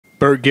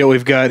Burke gilt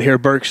we've got here,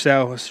 Burke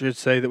sow, I should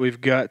say, that we've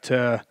got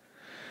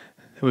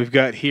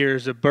here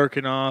is a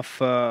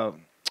Birkenhoff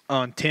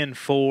on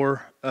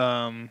 10-4.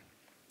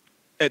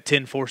 At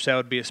 10-4 sow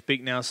would be a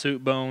Speak Now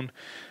Soup Bone.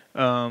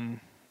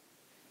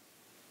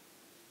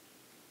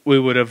 We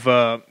would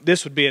have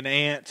this would be an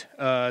ant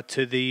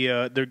to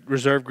the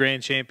Reserve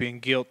Grand Champion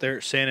gilt there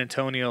at San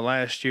Antonio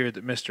last year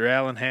that Mr.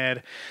 Allen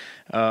had.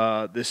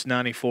 This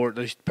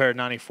pair of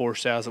 94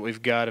 sows that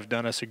we've got have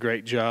done us a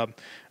great job.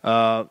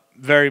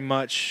 Very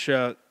much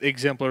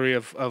exemplary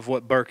of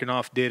what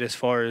Birkenhoff did as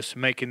far as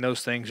making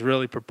those things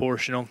really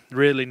proportional,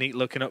 really neat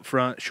looking up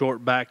front,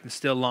 short backed and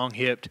still long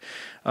hipped,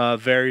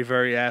 very,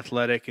 very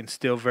athletic and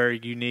still very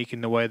unique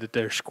in the way that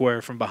they're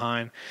square from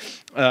behind.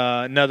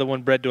 Another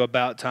one bred to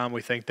About Time.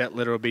 We think that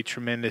litter will be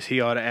tremendous. He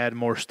ought to add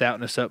more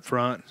stoutness up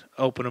front,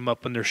 open them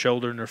up on their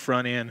shoulder and their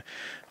front end.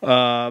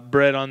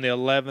 Bred on the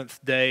 11th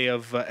day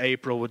of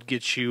April would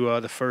get you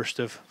the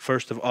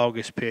 1st of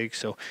August pig.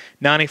 So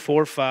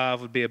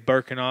 94.5 would be a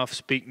Birkenhoff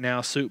Speak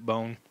Now Soup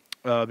Bone.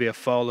 Be a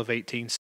fall of 18.